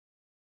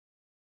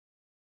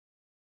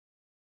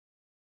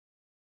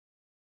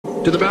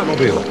To the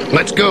Batmobile.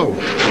 Let's go.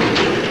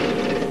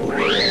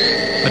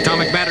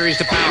 Atomic batteries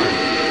to power.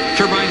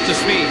 Turbines to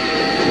speed.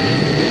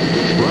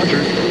 Roger.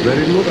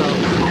 Ready to move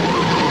out.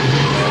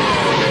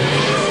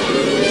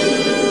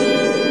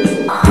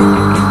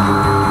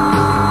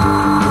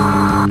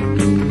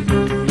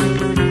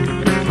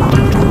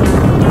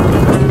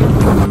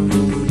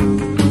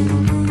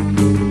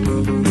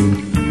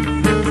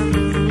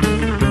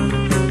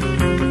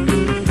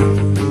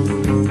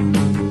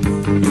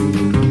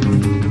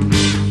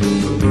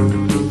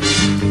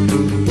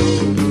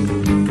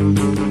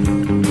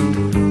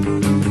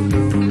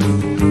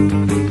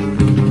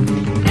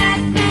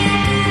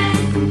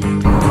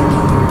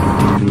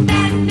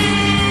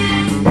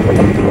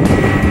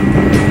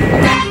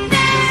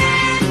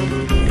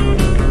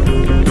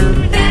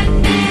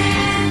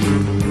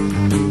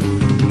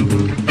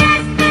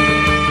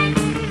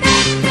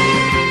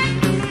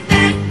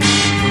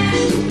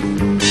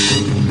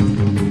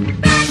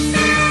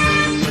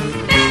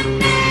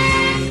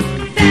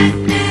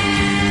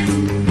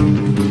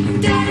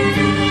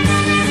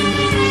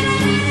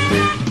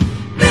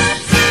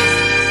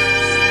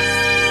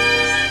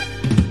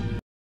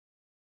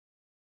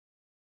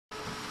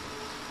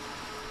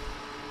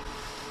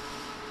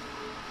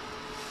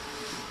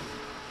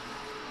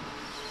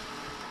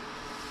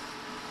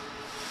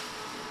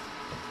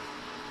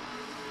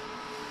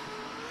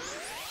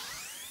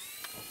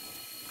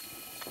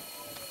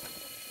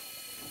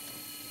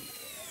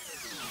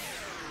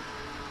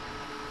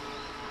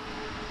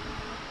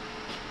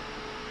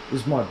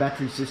 This is my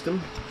battery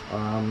system.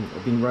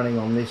 I've been running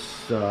on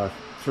this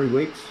 3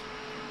 weeks.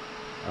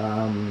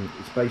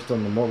 It's based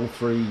on the Model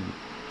 3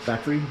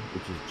 battery,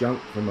 which is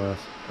junk from a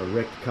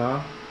wrecked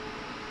car.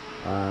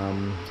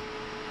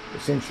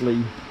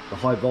 Essentially, the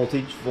high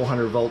voltage,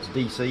 400 volts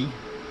DC,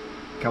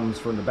 comes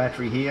from the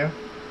battery here,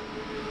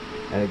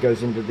 and it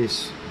goes into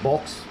this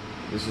box.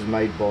 This is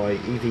made by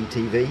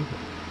EVTV.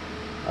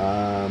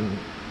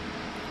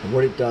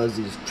 What it does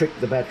is trick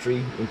the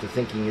battery into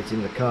thinking it's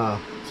in the car.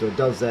 So it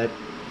does that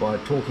by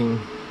talking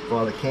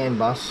via the CAN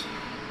bus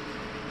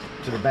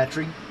to the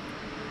battery.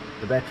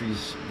 The battery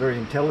is very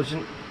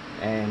intelligent,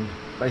 and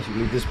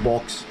basically this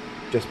box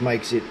just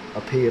makes it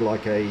appear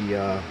like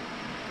a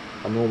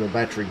normal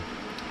battery.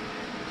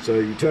 So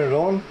you turn it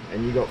on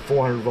and you got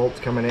 400 volts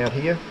coming out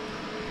here,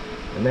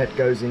 and that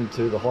goes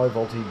into the high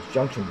voltage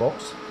junction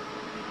box,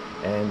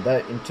 and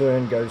that in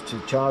turn goes to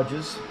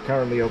chargers.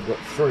 Currently I've got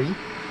 3,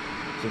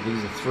 so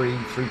these are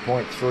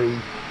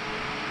 3.3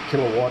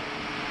 kilowatt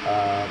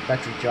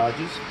battery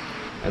chargers,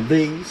 and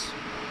these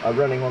are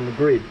running on the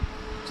grid.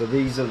 So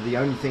these are the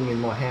only thing in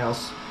my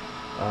house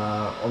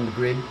on the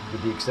grid,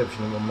 with the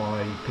exception of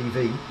my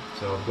PV.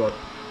 So I've got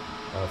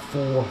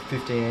 4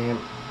 15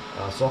 amp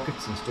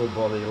sockets installed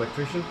by the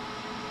electrician,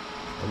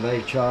 and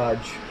they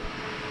charge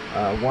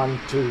 1,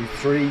 2,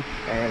 3,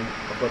 and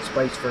I've got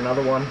space for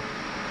another one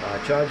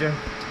charger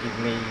to give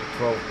me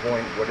 12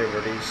 point whatever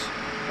it is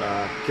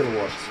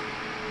kilowatts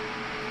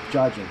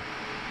charging.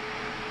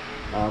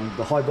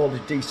 The high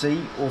voltage DC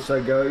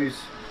also goes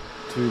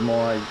to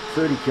my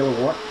 30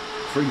 kilowatt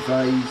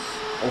 3-phase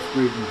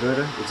off-grid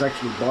inverter. It's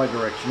actually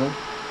bi-directional,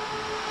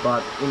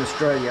 but in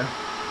Australia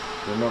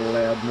they're not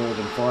allowed more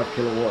than 5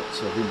 kilowatts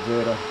of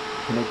inverter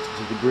connected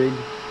to the grid,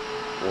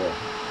 or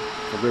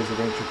for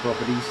residential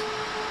properties.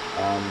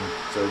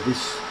 So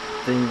this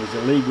thing is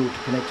illegal to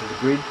connect to the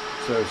grid.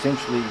 So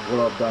essentially what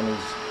I've done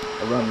is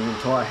I run the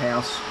entire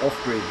house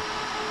off-grid.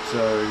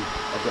 So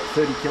I've got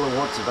 30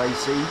 kilowatts of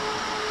AC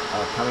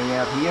coming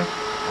out here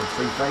on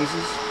 3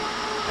 phases,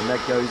 and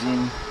that goes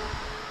in,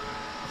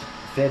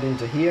 fed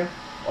into here.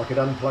 I could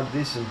unplug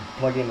this and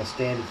plug in a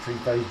standard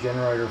 3-phase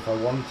generator if I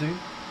wanted to,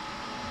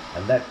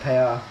 and that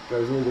power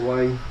goes all the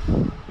way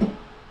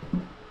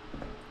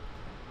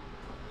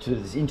to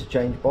this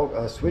interchange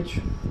box switch,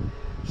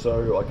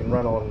 so I can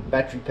run on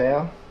battery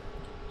power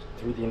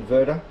through the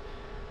inverter,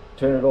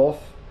 turn it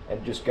off,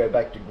 and just go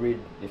back to grid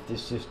if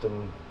this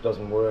system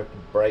doesn't work,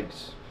 it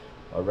breaks,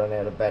 I run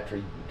out of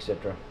battery,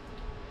 etc.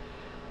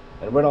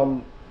 And when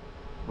I'm,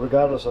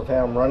 regardless of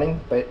how I'm running,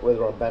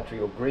 whether on battery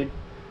or grid,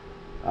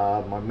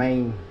 my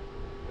main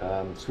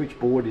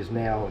switchboard is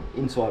now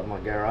inside my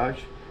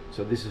garage.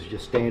 So this is your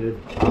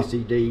standard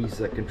RCDs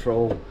that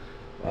control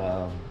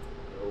the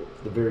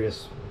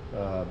various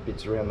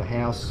bits around the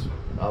house,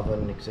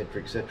 oven,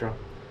 etc, etc.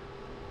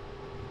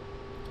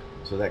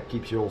 So that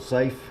keeps you all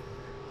safe.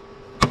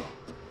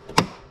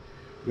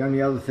 The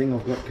only other thing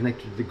I've got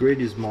connected to the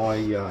grid is my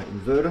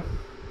inverter.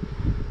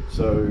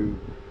 So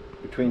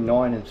between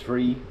 9 and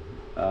 3,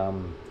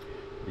 the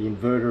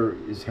inverter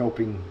is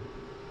helping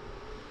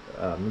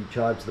me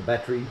charge the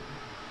battery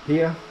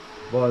here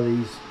by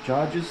these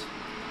chargers,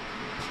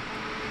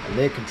 and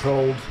they're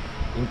controlled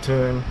in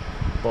turn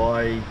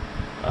by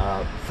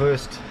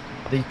first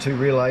these 2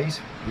 relays,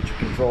 which are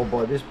controlled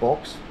by this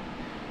box,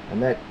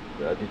 and that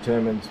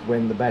determines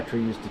when the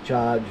battery is to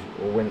charge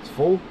or when it's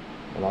full,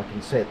 and I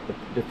can set the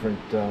different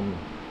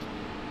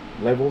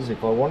levels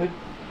if I wanted.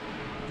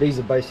 These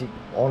are basic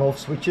on-off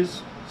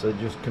switches, so it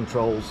just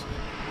controls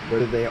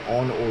whether they're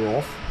on or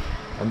off.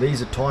 and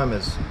these are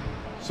timers.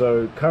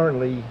 So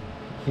currently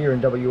here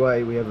in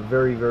WA we have a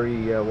very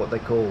what they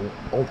call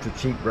ultra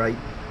cheap rate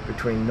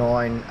between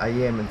 9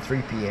 AM and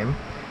 3 PM.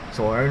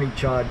 So I only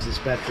charge this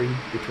battery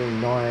between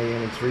 9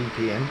 AM and 3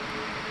 PM,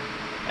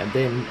 and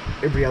then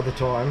every other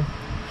time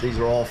these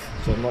are off,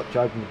 so I'm not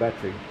charging the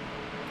battery.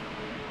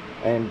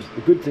 And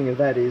the good thing of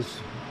that is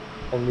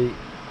on the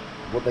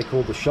what they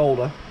call the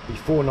shoulder,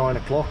 before 9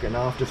 o'clock and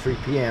after 3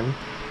 PM,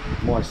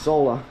 my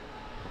solar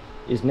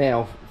is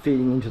now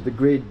feeding into the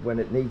grid when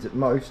it needs it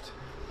most,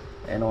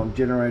 and I'm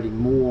generating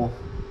more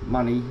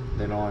money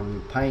than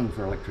I'm paying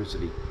for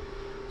electricity.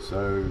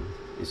 So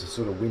it's a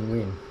sort of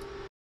win-win.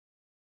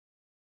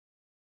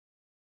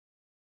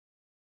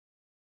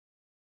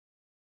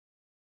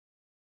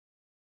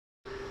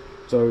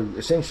 So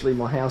essentially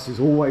my house is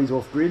always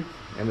off grid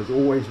and is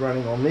always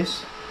running on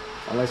this,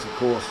 unless of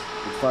course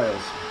it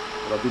fails.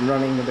 But I've been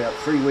running about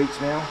 3 weeks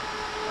now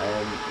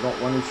and not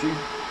one issue,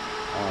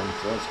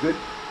 so that's good.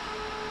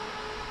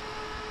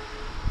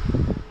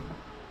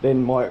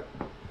 Then my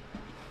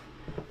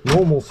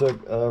normal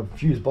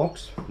fuse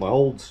box, my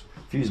old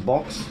fuse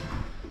box,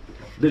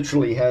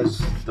 literally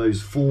has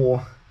those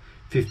 4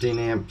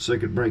 15-amp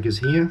circuit breakers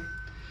here,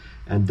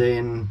 and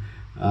then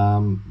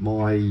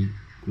my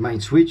main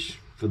switch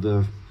for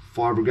the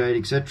fire brigade,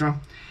 etc.,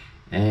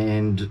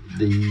 and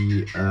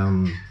the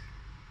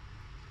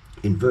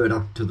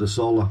inverter to the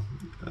solar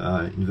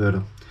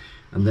inverter.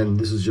 And then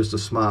this is just a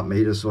smart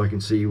meter, so I can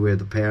see where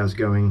the power is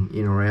going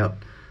in or out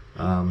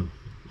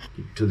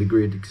to the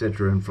grid,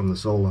 etc., and from the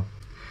solar.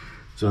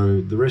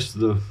 So the rest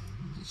of the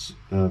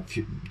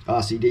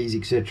RCDs,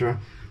 etc.,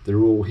 they're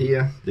all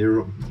here.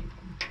 They're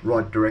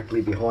right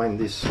directly behind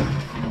this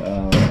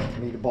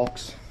meter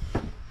box,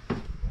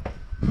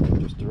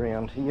 just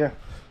around here.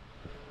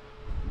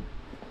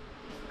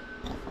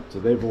 So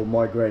they've all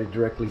migrated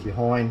directly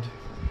behind,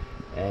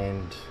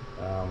 and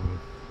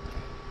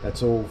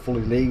that's all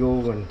fully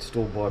legal and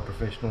installed by a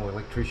professional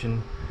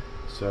electrician.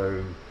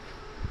 So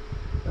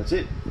that's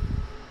it.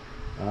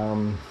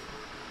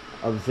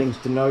 Other things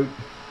to note: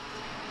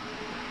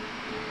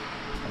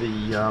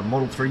 the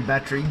Model 3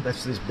 battery,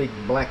 that's this big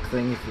black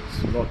thing. If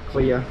it's not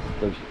clear,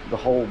 the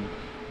whole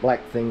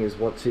black thing is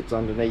what sits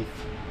underneath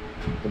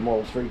the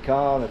Model 3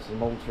 car. That's the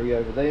Model 3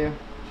 over there,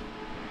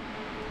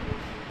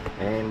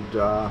 and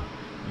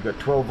you've got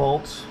 12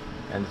 volts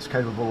and it's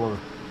capable of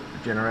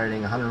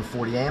generating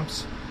 140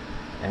 amps,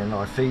 and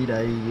I feed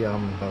a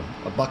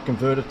buck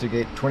converter to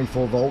get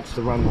 24 volts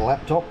to run the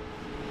laptop,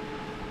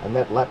 and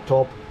that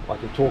laptop I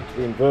can talk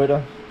to the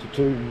inverter to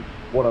do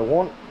what I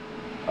want,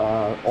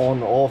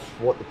 on, off,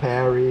 what the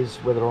power is,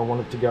 whether I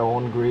want it to go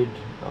on grid,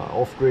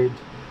 off grid.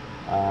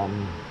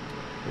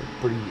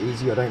 Pretty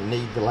easy. I don't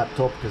need the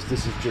laptop because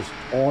this is just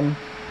on,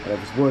 and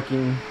if it's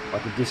working I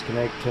can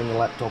disconnect, turn the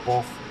laptop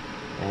off,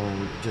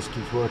 and it just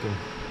keeps working.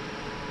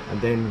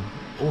 And then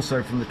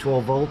also from the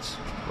 12 volts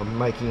I'm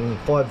making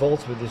 5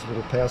 volts with this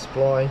little power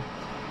supply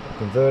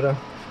converter,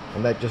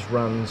 and that just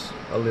runs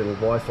a little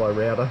Wi-Fi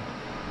router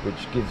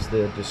which gives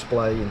the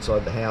display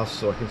inside the house,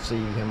 so I can see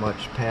how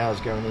much power is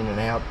going in and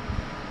out,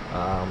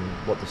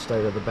 what the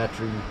state of the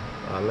battery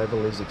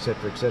level is,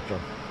 etc., etc.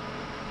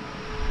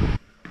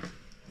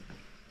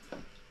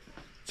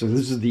 So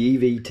this is the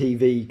EV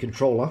TV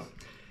controller,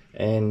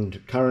 and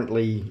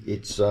currently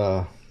it's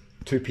 2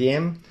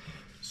 PM,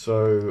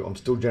 so I'm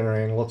still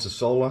generating lots of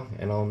solar,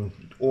 and I'm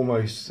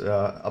almost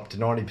up to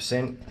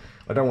 90%.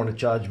 I don't want to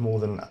charge more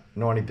than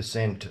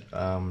 90%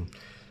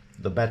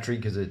 the battery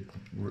because it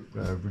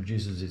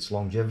reduces its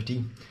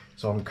longevity.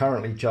 So I'm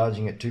currently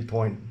charging at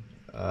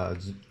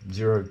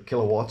 2.0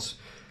 kilowatts,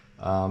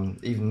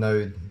 even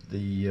though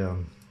the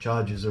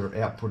chargers are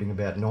outputting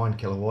about 9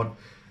 kilowatt.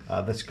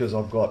 That's because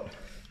I've got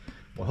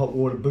my hot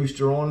water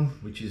booster on,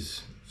 which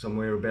is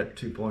somewhere about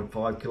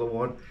 2.5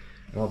 kilowatt,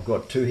 and I've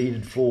got 2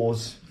 heated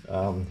floors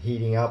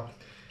heating up,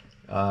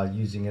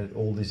 using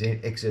all this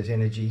excess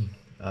energy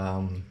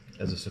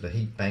as a sort of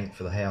heat bank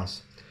for the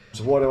house.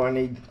 So why do I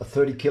need a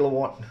 30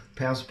 kilowatt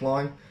power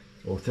supply,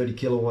 or 30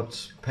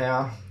 kilowatts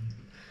power?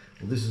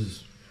 Well, this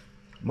is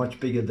much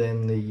bigger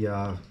than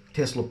the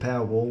Tesla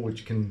Powerwall,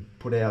 which can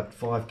put out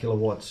 5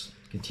 kilowatts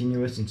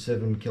continuous and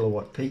 7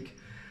 kilowatt peak,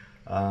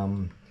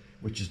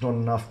 which is not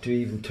enough to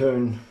even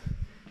turn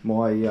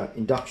my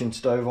induction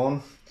stove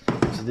on.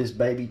 So this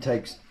baby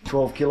takes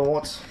 12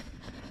 kilowatts.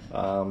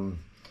 You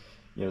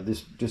know,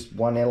 this just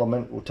one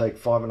element will take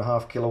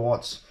 5.5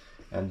 kilowatts,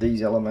 and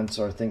these elements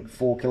are, I think,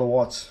 4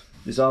 kilowatts.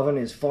 This oven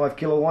is 5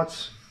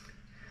 kilowatts.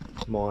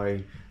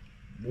 My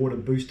water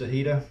booster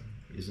heater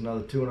is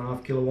another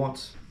 2.5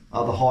 kilowatts.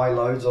 Other high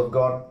loads I've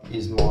got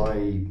is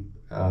my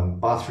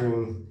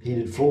bathroom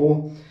heated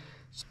floor.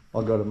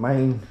 I've got a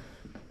main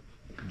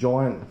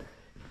giant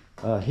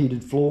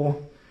heated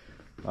floor.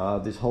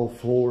 This whole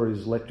floor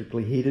is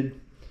electrically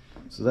heated,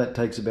 so that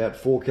takes about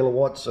 4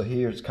 kilowatts. So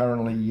here it's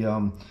currently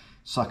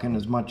sucking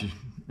as much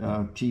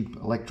cheap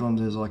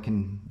electrons as I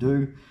can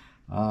do,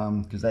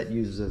 because that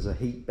uses as a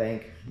heat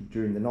bank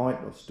during the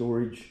night of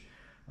storage,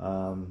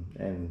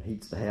 and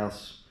heats the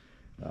house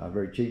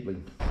very cheaply.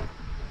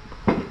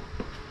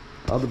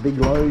 Other big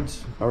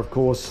loads are of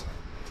course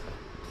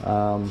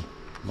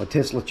my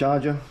Tesla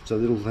charger, so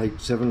it'll take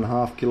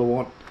 7.5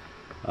 kilowatt,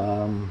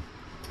 and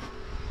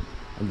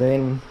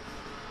then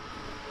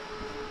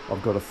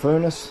I've got a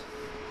furnace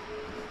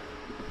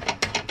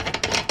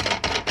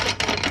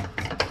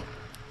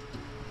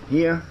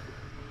here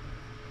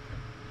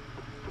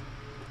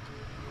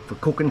for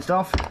cooking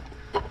stuff.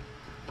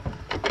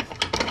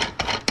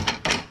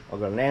 I've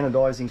got an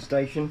anodizing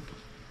station,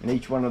 and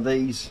each one of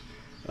these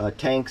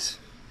tanks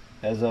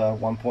has a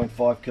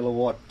 1.5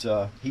 kilowatt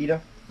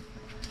heater.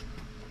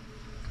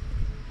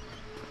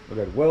 I've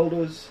got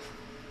welders,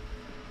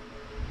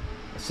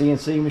 a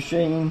CNC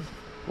machine.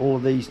 All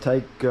of these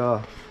take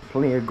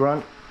plenty of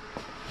grunt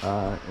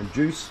and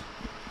juice.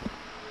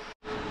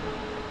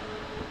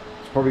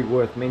 It's probably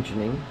worth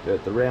mentioning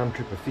that the round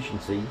trip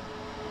efficiency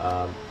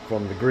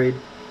from the grid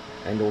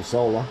and or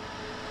solar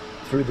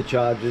through the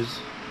chargers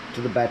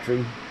to the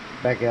battery,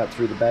 back out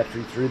through the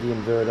battery, through the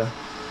inverter,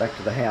 back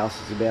to the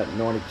house is about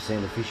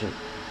 90% efficient.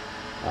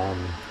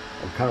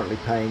 I'm currently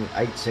paying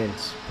 8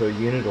 cents per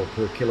unit or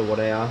per kilowatt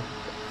hour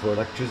for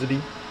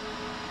electricity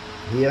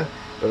here,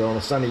 but on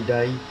a sunny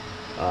day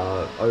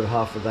over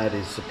half of that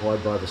is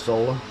supplied by the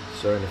solar,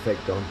 so in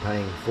effect I'm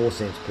paying 4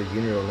 cents per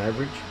unit on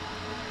average.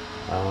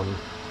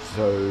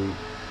 So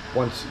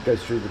once it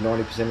goes through the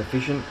 90%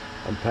 efficient,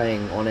 I'm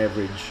paying on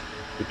average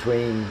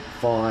between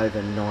 5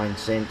 and 9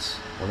 cents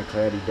on a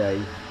cloudy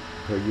day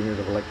per unit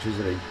of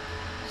electricity.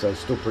 So it's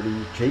still pretty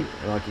cheap,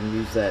 and I can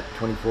use that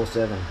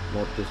 24/7,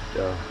 not just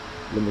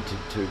limited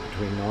to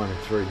between 9 and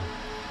 3.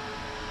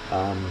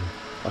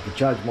 I can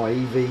charge my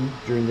EV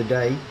during the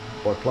day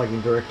by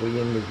plugging directly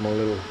in with my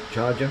little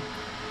charger,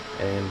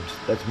 and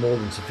that's more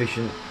than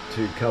sufficient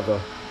to cover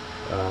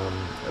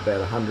about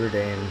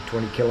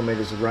 120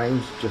 kilometers of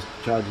range just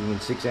charging in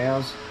 6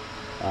 hours.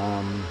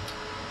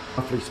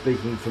 Roughly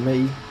speaking, for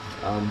me,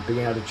 being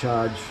able to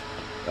charge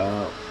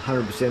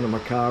 100% of my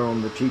car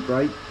on the cheap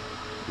rate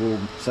will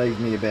save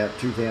me about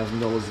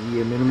 $2,000 a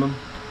year minimum.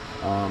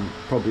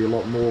 Probably a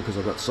lot more because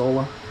I've got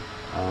solar,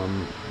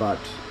 but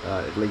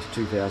at least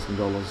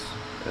 $2,000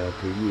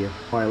 per year.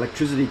 My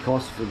electricity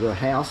cost for the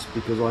house,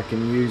 because I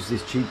can use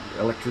this cheap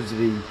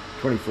electricity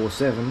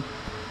 24/7,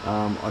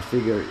 I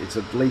figure it's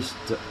at least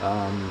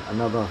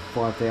another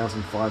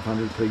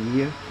 $5,500 per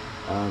year.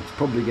 It's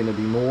probably going to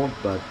be more,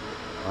 but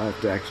I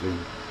have to actually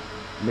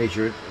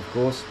measure it, of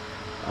course.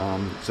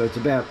 So it's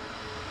about,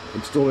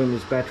 installing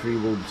this battery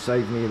will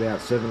save me about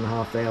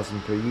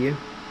 $7,500 per year.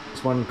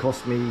 This one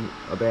cost me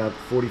about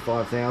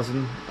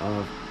 $45,000,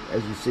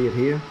 as you see it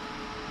here,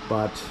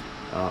 but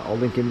I'll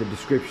link in the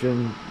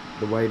description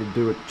the way to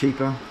do it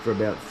cheaper for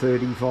about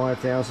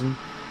 $35,000.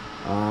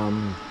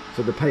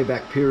 So the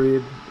payback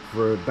period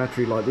for a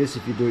battery like this,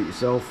 if you do it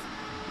yourself,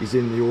 is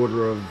in the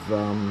order of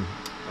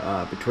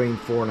between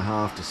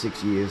 4.5 to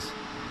 6 years.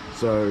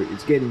 So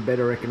it's getting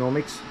better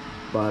economics,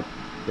 but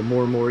the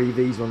more and more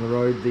EVs on the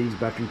road, these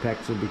battery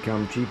packs will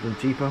become cheaper and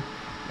cheaper,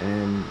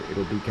 and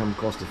it'll become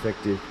cost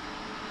effective.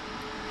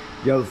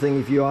 The other thing,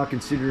 if you are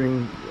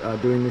considering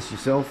doing this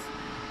yourself,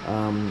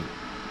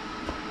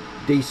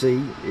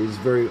 DC is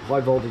very high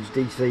voltage.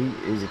 DC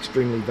is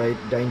extremely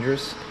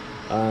dangerous.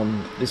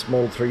 This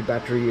Model 3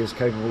 battery is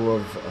capable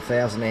of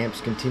 1,000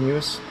 amps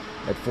continuous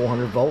at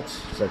 400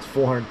 volts, so that's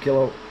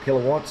 400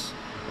 kilowatts,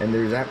 and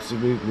there is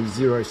absolutely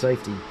zero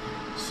safety.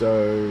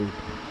 So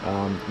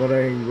not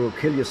only will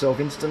kill yourself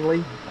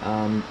instantly,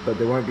 but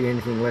there won't be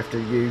anything left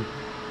of you.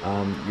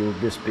 You'll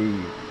just be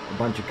a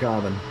bunch of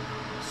carbon.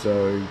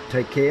 So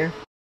take care.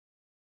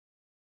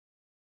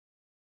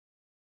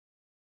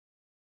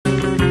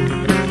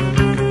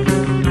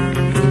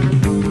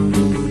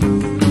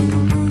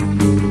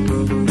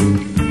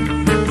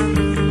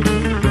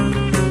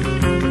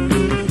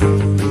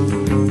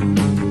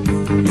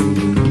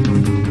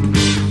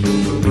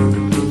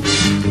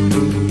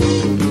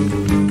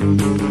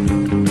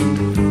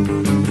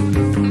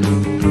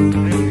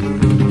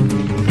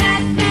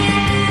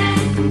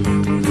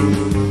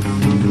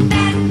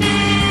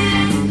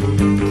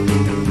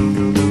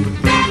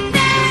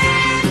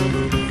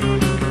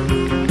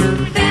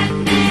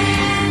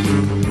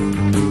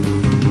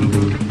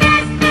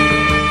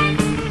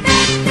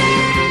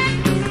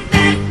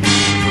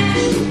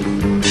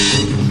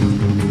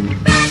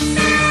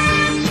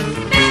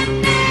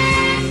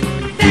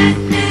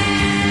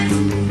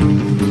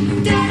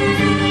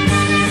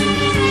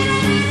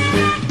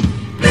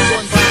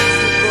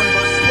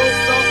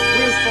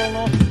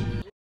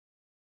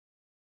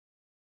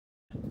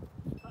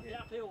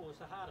 Uphill was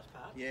the hardest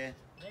part. Yeah.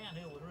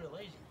 Downhill was real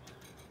easy.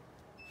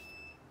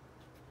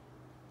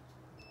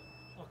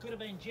 I could have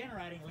been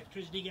generating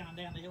electricity going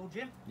down the hill,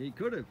 Jim. You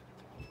could have.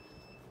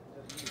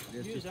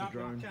 Use up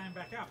and I came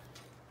back up.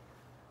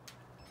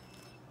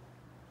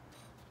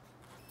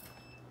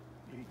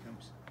 Here he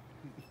comes.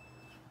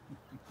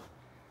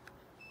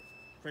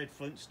 Fred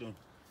Flintstone.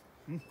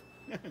 You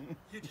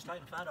just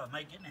taking a photo of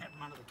me getting out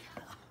from under the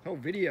car. Oh,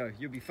 video.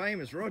 You'll be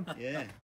famous, Rod. Yeah.